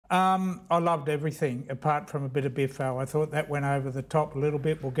I loved everything apart from a bit of biffo. I thought that went over the top a little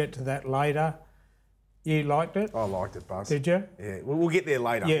bit. We'll get to that later. You liked it? I liked it, Buzz. Did you? Yeah, we'll get there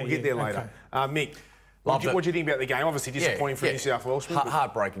later. Yeah, we'll get there later. Okay. Mick, what do you think about the game? Obviously disappointing for New South Wales.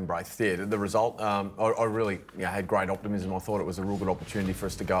 Heartbreaking, Braith. Yeah, the result. I really had great optimism. I thought it was a real good opportunity for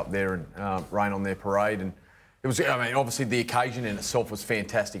us to go up there and rain on their parade. And it was, I mean, obviously the occasion in itself was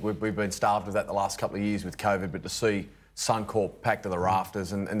fantastic. We've been starved of that the last couple of years with COVID, but to see Suncorp packed to the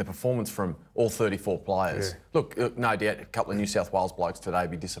rafters and the performance from all 34 players. Yeah. Look, no doubt a couple of New South Wales blokes today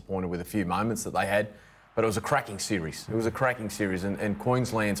be disappointed with a few moments that they had, but it was a cracking series. It was a cracking series, and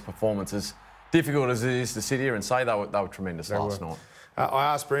Queensland's performance, as difficult as it is to sit here and say, they were tremendous last night. I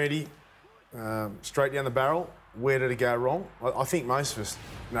asked Brandy, straight down the barrel, where did it go wrong? I think most of us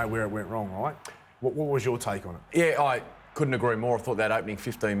know where it went wrong, right? What was your take on it? Yeah, I couldn't agree more. I thought that opening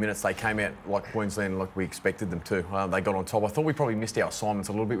 15 minutes, they came out like Queensland, like we expected them to. They got on top. I thought we probably missed our assignments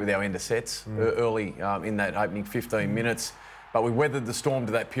a little bit with our end of sets early in that opening 15 minutes. But we weathered the storm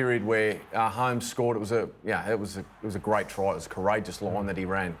to that period where Holmes scored. It was a great try. It was a courageous line that he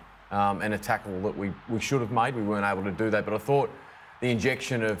ran, and a tackle that we should have made. We weren't able to do that. But I thought the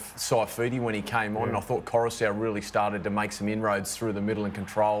injection of Saifidi when he came on, and I thought Coruscant really started to make some inroads through the middle and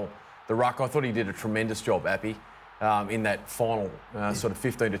control the ruck. I thought he did a tremendous job, Appy, in that final sort of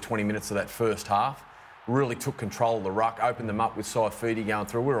 15 to 20 minutes of that first half. Really took control of the ruck, opened them up with Saifidi going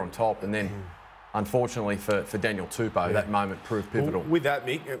through. We were on top, and then unfortunately for Daniel Tupou, that moment proved pivotal. Well, with that,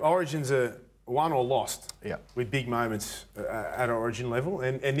 Mick, Origins are won or lost with big moments at Origin level,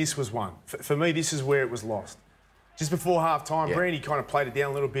 and this was one. For me, this is where it was lost. Just before half-time, Brandy kind of played it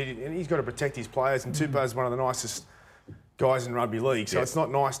down a little bit, and he's got to protect his players, and Tupou's one of the nicest guys in rugby league, so it's not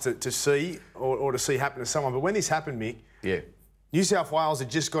nice to see or to see happen to someone. But when this happened, Mick, New South Wales had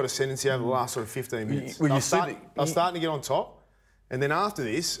just got ascendancy over the last sort of 15 minutes. They were starting to get on top, and then after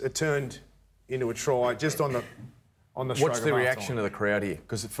this, it turned into a try just on the What's the reaction of the crowd here?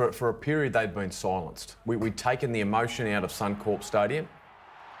 Because for a period they'd been silenced. We'd taken the emotion out of Suncorp Stadium.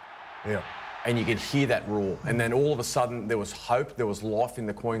 Yeah. And you could hear that roar. And then all of a sudden there was hope, there was life in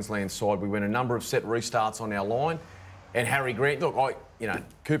the Queensland side. We went a number of set restarts on our line. And Harry Grant, look,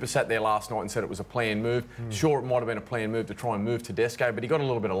 Cooper sat there last night and said it was a planned move. Sure, it might have been a planned move to try and move Tedesco, but he got a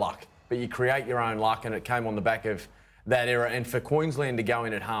little bit of luck. But you create your own luck, and it came on the back of that era. And for Queensland to go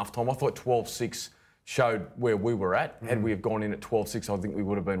in at half-time, I thought 12-6 showed where we were at. Had we have gone in at 12-6, I think we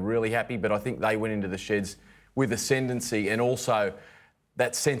would have been really happy. But I think they went into the sheds with ascendancy and also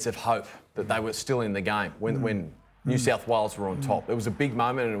that sense of hope that they were still in the game when New South Wales were on top. It was a big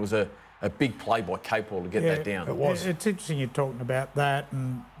moment, and it was a big play by Capewell to get that down. It was. It's interesting you're talking about that.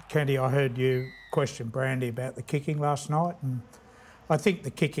 And, Kenty, I heard you question Brandy about the kicking last night. And I think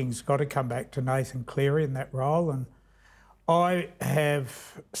the kicking's got to come back to Nathan Cleary in that role. And I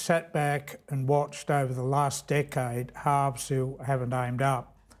have sat back and watched over the last decade halves who haven't aimed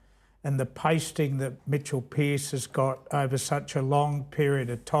up, and the pasting that Mitchell Pearce has got over such a long period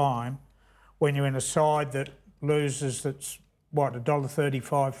of time when you're in a side that loses that's, what,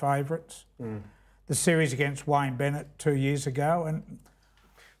 $1.35 favourites? The series against Wayne Bennett 2 years ago. And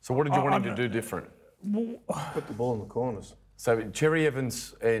so what did you want him to do different? Put the ball in the corners. So Cherry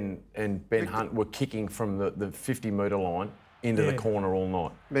Evans and Ben Hunt were kicking from the 50-metre line into the corner all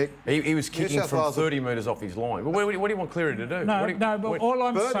night. Mick, he was kicking from 30 metres off his line. But what do you want Cleary to do? But all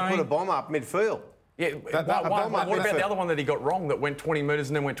I'm saying... put a bomb up midfield. Yeah, what about the other one that he got wrong that went 20 metres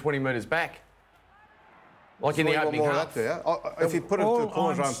and then went 20 metres back? Like in the opening half. If you put it to the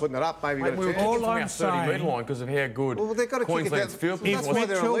corners rather than putting it up, maybe you got a chance. All I'm saying... 30-metre line because of how good Queensland's field position was.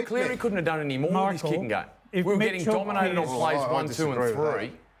 That's why Cleary couldn't have done any more with his kicking game. We were getting dominated on plays 1, 2 and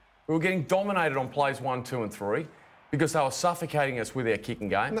 3. We were getting dominated on plays 1, 2 and 3 because they were suffocating us with our kicking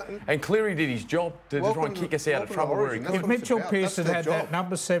game. And Cleary did his job to try and kick us out of trouble where he could. If Mitchell Pearce had had that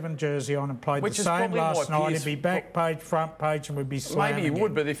number 7 jersey on and played the same last night, he'd be back page, front page, and we'd be slamming Maybe he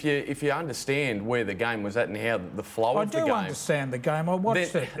would, but if you understand where the game was at and how the flow of the game... I do understand the game. I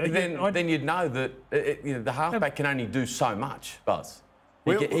watched it. Then you'd know that the halfback can only do so much, Buzz.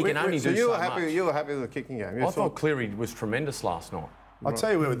 He can only do so much. You were happy with the kicking game? I thought Cleary was tremendous last night. I'll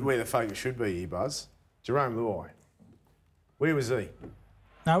tell you where the focus should be here, Buzz. Jerome Luai. Where was he?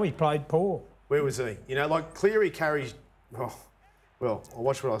 No, he played poor. Where was he? You know, like Cleary carries... Oh, well, I'll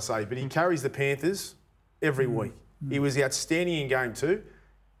watch what I say, but he carries the Panthers every week. He was outstanding in game 2.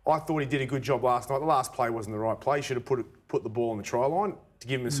 I thought he did a good job last night. The last play wasn't the right play. He should have put the ball on the try line to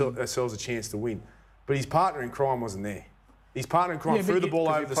give ourselves a chance to win. But his partner in crime wasn't there. His partner in crime threw the ball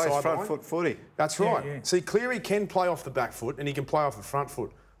over the sideline. Front foot footy. That's right. See, Cleary can play off the back foot and he can play off the front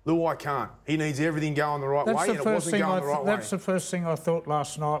foot. Luai can't. He needs everything going the right way, and it wasn't going the right way. That's the first thing I thought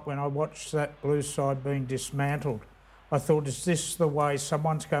last night when I watched that blue side being dismantled. I thought, is this the way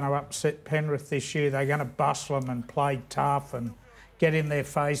someone's going to upset Penrith this year? They're going to bustle them and play tough and get in their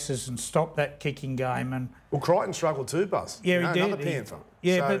faces and stop that kicking game. And well, Crichton struggled too, Buzz. Yeah, he did. Another Panther.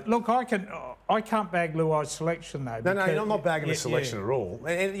 Yeah, but look, I can't bag Luai's selection though. No, I'm not bagging the selection at all,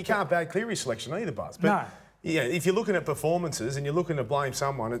 and you can't bag Cleary's selection either, Buzz. But no. Yeah, if you're looking at performances and you're looking to blame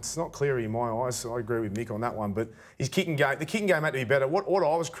someone, it's not Cleary in my eyes. So I agree with Mick on that one. But his kicking game, the kicking game had to be better. What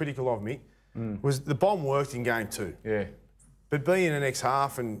I was critical of, Mick, was the bomb worked in game 2. Yeah. But being an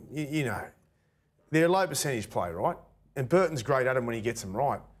ex-half and, you know, they're a low percentage play, right? And Burton's great at them when he gets them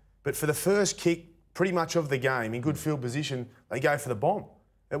right. But for the first kick, pretty much of the game, in good field position, they go for the bomb.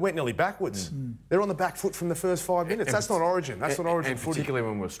 It went nearly backwards. They're on the back foot from the first 5 minutes. That's not Origin. That's not Origin footy. Particularly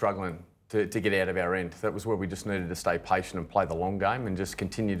when we were struggling to get out of our end. That was where we just needed to stay patient and play the long game and just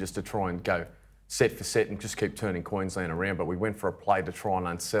continue just to try and go set for set and just keep turning Queensland around. But we went for a play to try and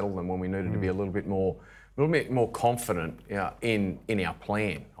unsettle them when we needed to be a little bit more confident in our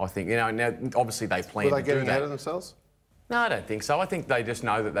plan. I think, you know, now obviously they planned to do that. Were they getting ahead of themselves? No, I don't think so. I think they just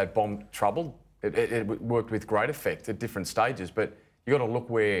know that bomb troubled. It worked with great effect at different stages, but you got to look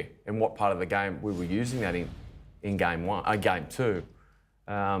where and what part of the game we were using that in game 2.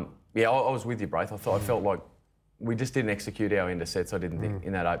 Yeah, I was with you, Braith. I felt like we just didn't execute our end of sets, I didn't think,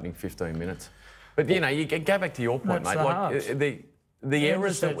 in that opening 15 minutes. But, you know, you go back to your point, mate. Like the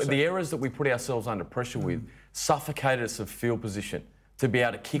errors that we put ourselves under pressure with suffocated us of field position to be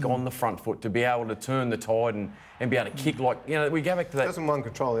able to kick on the front foot, to be able to turn the tide and be able to kick like, you know, we go back to that. Doesn't one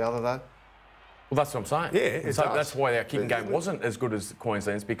control the other, though? Well, that's what I'm saying. Yeah, so that's why our kicking game wasn't as good as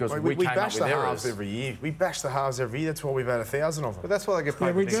Queensland's, because we came up with errors. We bash the halves every year. We bash the halves every year. That's why we've had 1,000 of them. But that's why they get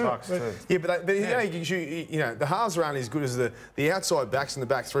paid big bucks too. Yeah, but you know, the halves aren't as good as the outside backs and the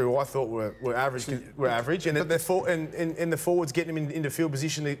back three. Who I thought were average, and the forwards getting them into field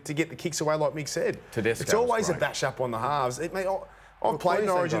position to get the kicks away, like Mick said. It's always a bash up on the halves. I've played in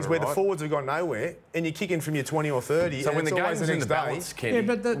Origins where the forwards have gone nowhere and you're kicking from your 20 or 30. So when the game was in the balance, Kenny,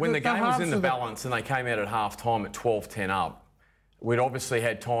 when the game was in the balance balance and they came out at half-time at 12-10 up, we'd obviously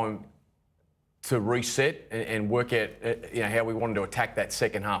had time to reset and work out how we wanted to attack that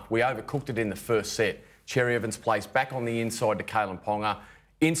second half. We overcooked it in the first set. Cherry Evans plays back on the inside to Kalen Ponga.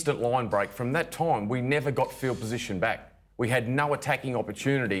 Instant line break. From that time, we never got field position back. We had no attacking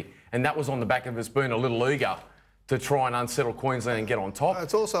opportunity, and that was on the back of us being a little eager to try and unsettle Queensland and get on top.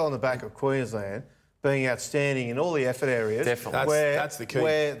 It's also on the back of Queensland being outstanding in all the effort areas. Definitely. That's the key.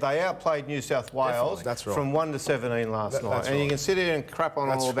 Where they outplayed New South Wales from 1-17 last night. And you can sit here and crap on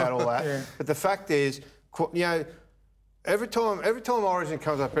about all that. But the fact is, you know, every time Origin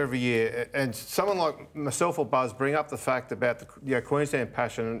comes up every year, and someone like myself or Buzz bring up the fact about the Queensland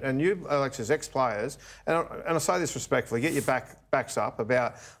passion, and you, Alex, as ex-players, and I say this respectfully, get your backs up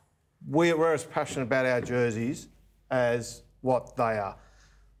about we're as passionate about our jerseys as what they are.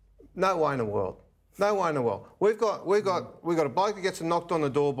 No way in the world. No way in the world. We've got a bloke that gets knocked on the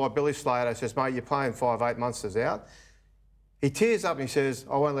door by Billy Slater, says, mate, you're playing 5-8 months out. He tears up and he says,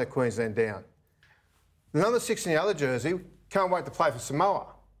 I won't let Queensland down. The number 6 in the other jersey can't wait to play for Samoa.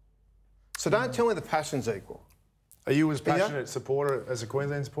 So don't tell me the passion's equal. Are you as passionate a supporter as a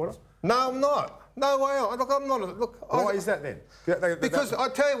Queensland supporter? No, I'm not. No way. Look, I'm not. Why is that then? Because I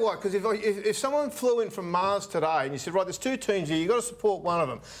tell you what. Because if someone flew in from Mars today and you said, right, there's 2 teams here, you've got to support one of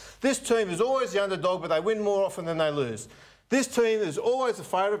them. This team is always the underdog, but they win more often than they lose. This team is always the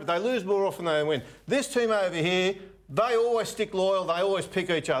favourite, but they lose more often than they win. This team over here, they always stick loyal. They always pick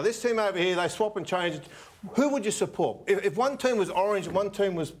each other. This team over here, they swap and change. Who would you support? If one team was orange and one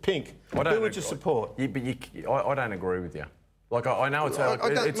team was pink, who would you support? I don't agree with you. Like, I know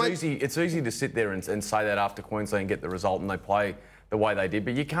it's easy to sit there and say that after Queensland get the result and they play the way they did,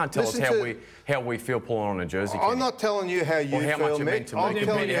 but you can't tell us how we feel pulling on a jersey. I'm not telling you how you feel, Mick. I'm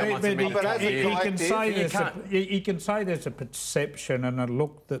telling you how much it meant to me. You can say there's a perception and a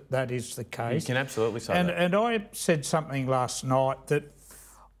look that is the case. You can absolutely say that. And I said something last night that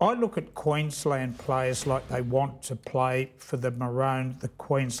I look at Queensland players like they want to play for the Maroon, the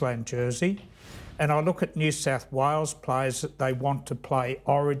Queensland jersey. And I look at New South Wales players that they want to play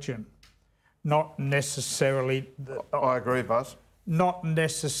Origin, not necessarily... I agree, Buzz. Not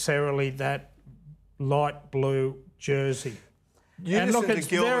necessarily that light blue jersey. And look, it's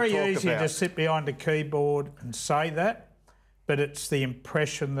very easy to sit behind a keyboard and say that, but it's the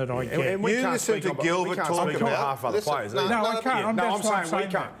impression that I get. And we can't speak on Gilbert talk about half other players. No, I can't. I'm saying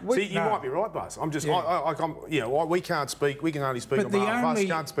we can't. See, you might be right, Buzz. I'm just, we can't speak. We can only speak on behalf of us.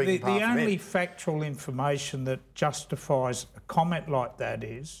 Can't speak on behalf of them. The only factual information that justifies a comment like that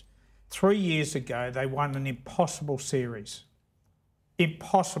is 3 years ago they won an impossible series.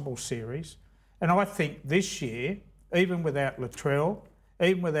 Impossible series. And I think this year, even without Latrell,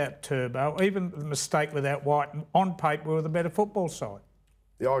 even without Turbo, even the mistake without White, on paper we were the better football side.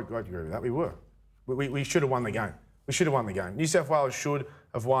 Yeah, I agree with that. We were. We should have won the game. We should have won the game. New South Wales should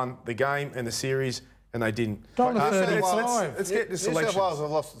have won the game and the series, and they didn't. Let's get to selections. New South Wales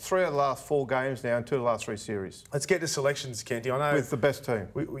have lost 3 of the last 4 games now and 2 of the last 3 series. Let's get to selections, Kenty. I know with the best team.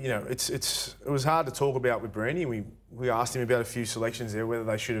 It was hard to talk about with Brandy. We asked him about a few selections there, whether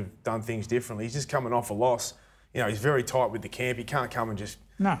they should have done things differently. He's just coming off a loss. He's very tight with the camp. He can't come and just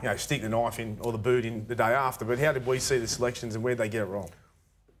stick the knife in or the boot in the day after. But how did we see the selections and where did they get it wrong?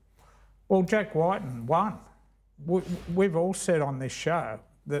 Well, Jack Whiten won. We've all said on this show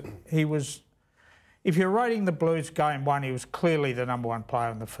that he was, if you're rating the Blues game 1, he was clearly the #1 player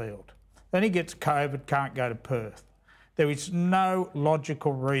on the field. Then he gets COVID, can't go to Perth. There is no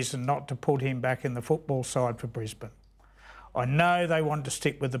logical reason not to put him back in the football side for Brisbane. I know they wanted to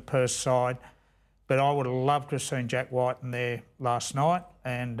stick with the Perth side, but I would have loved to have seen Jack Whiten there last night,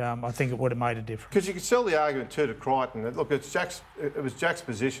 and I think it would have made a difference. Because you could sell the argument too to Crichton that, look, it was Jack's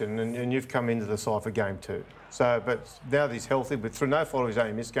position, and you've come into the side for game 2. So, but now that he's healthy, but through no fault of his own,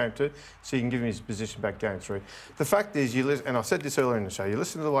 he missed game 2, so you can give him his position back game 3. The fact is, and I said this earlier in the show, you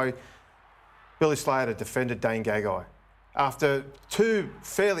listen to the way Billy Slater defended Dane Gagai after 2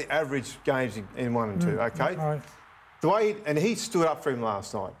 fairly average games in 1 and 2, okay? Right. The way he stood up for him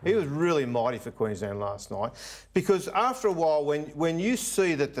last night. He was really mighty for Queensland last night, because after a while, when you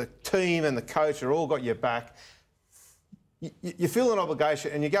see that the team and the coach are all got your back, you feel an obligation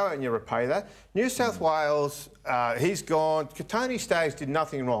and you go out and you repay that. New South Wales, he's gone. Tony Staggs did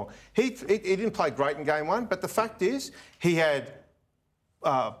nothing wrong. He didn't play great in game 1, but the fact is he had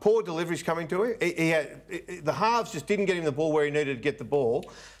poor deliveries coming to him. The halves just didn't get him the ball where he needed to get the ball.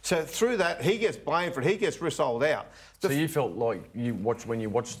 So through that, he gets blamed for it. He gets rissoled out. So you felt like when you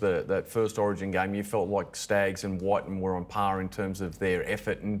watched that first Origin game, you felt like Staggs and Whiten were on par in terms of their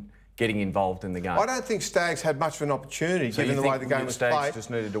effort and getting involved in the game. I don't think Staggs had much of an opportunity, given the way the game was played. Staggs just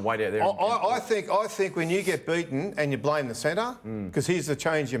needed to wait out there. I think when you get beaten and you blame the centre, because here's the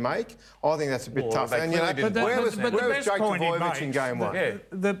change you make, I think that's a bit tough. And where was Jake Trbojevic in game 1? Yeah.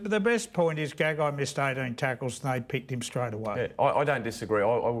 The best point is Gagai missed 18 tackles and they picked him straight away. Yeah, I don't disagree.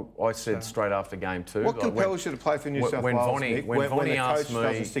 I said straight after game 2. What compels you to play for New South Wales, Nick, when the coach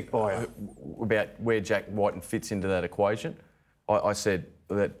doesn't stick by you? About where Jack Whiten fits into that equation, I said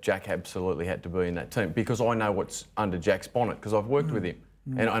that Jack absolutely had to be in that team, because I know what's under Jack's bonnet, because I've worked with him,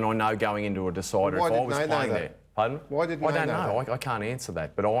 and I know going into a decider if I was playing there. Pardon? Why didn't I don't know? I can't answer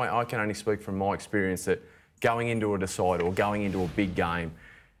that, but I can only speak from my experience that going into a decider or going into a big game,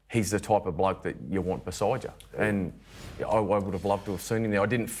 he's the type of bloke that you want beside you, and I would have loved to have seen him there. I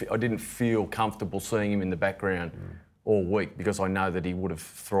didn't feel comfortable seeing him in the background all week, because I know that he would have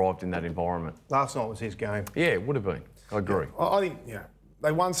thrived in that environment. Last night was his game. Yeah, it would have been. I agree. I think,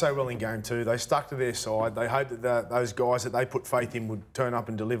 they won so well in game 2. They stuck to their side. They hoped that those guys that they put faith in would turn up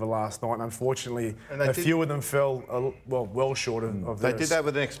and deliver last night. And unfortunately, a few of them fell well short of their. They did that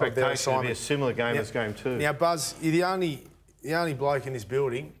with an expectation to be a similar game as game 2. Now, Buzz, you're the only bloke in this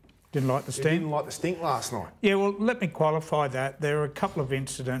building didn't like the stink. Didn't like the stink last night. Yeah, well, let me qualify that. There are a couple of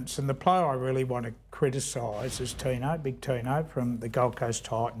incidents, and the player I really want to criticise is Tino, Big Tino from the Gold Coast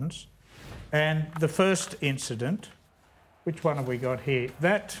Titans. And the first incident. Which one have we got here?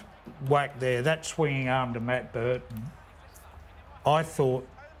 That whack there, that swinging arm to Matt Burton, I thought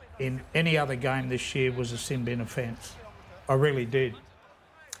in any other game this year was a sin bin offence. I really did.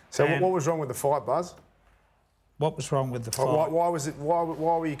 So what was wrong with the fight, Buzz? What was wrong with the fight? Why was it? Why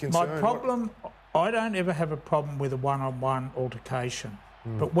were you concerned? My problem, I don't ever have a problem with a one-on-one altercation.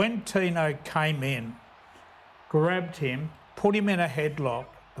 But when Tino came in, grabbed him, put him in a headlock,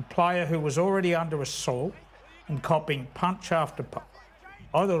 a player who was already under assault, and copping punch after punch,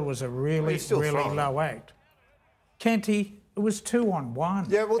 I thought it was a really low act. Kenty, it was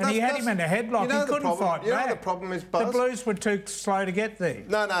 2-on-1. Yeah, well, and he had him in a headlock. He couldn't fight back. You know the problem is, Buzz? The Blues were too slow to get there.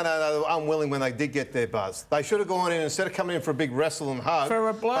 No, they were unwilling when they did get there, Buzz. They should have gone in, instead of coming in for a big wrestle and hug,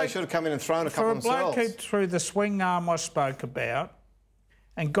 they should have come in and thrown a couple themselves. For a bloke who threw the swing arm I spoke about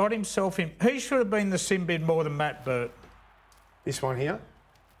and got himself in, he should have been the sin bin more than Matt Burton. This one here?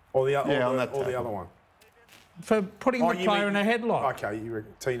 Or the other one? For putting the player in a headlock. Okay, you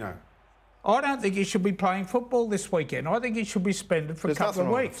reckon Tino? I don't think he should be playing football this weekend. I think he should be suspended for a couple of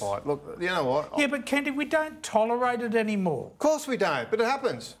weeks. Fight. Look, you know what? Yeah, but Kenty, we don't tolerate it anymore. Of course we don't, but it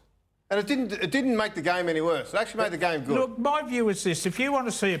happens. And it didn't make the game any worse. It actually made the game good. Look, my view is this. If you want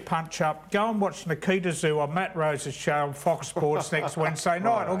to see a punch-up, go and watch Nikita Zoo on Matt Rose's show on Fox Sports next Wednesday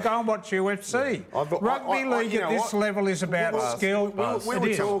night, or go and watch UFC. Rugby league at this level is about skill. We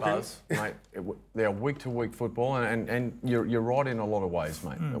were talking. Mate, they're week-to-week football, and you're right in a lot of ways,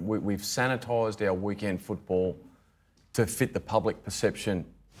 mate. We've sanitised our weekend football to fit the public perception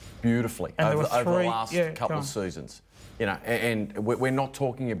beautifully over the last couple of seasons. You know, and we're not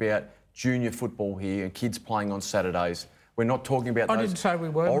talking about junior football here and kids playing on Saturdays. We're not talking about those. I didn't say we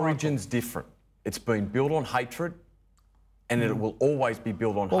were. Origin's different. It's been built on hatred, and it will always be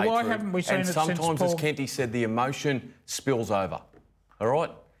built on hatred. Why haven't we seen and it sometimes, since as Kenty said, the emotion spills over. All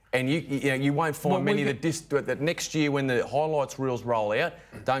right? And you won't find many that next year when the highlights reels roll out,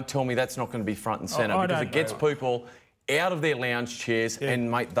 don't tell me that's not going to be front and centre, because it gets people out of their lounge chairs, and,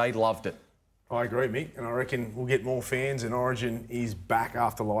 mate, they loved it. I agree, Mick, and I reckon we'll get more fans, and Origin is back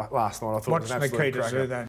after last night. I thought it was an absolute cracker.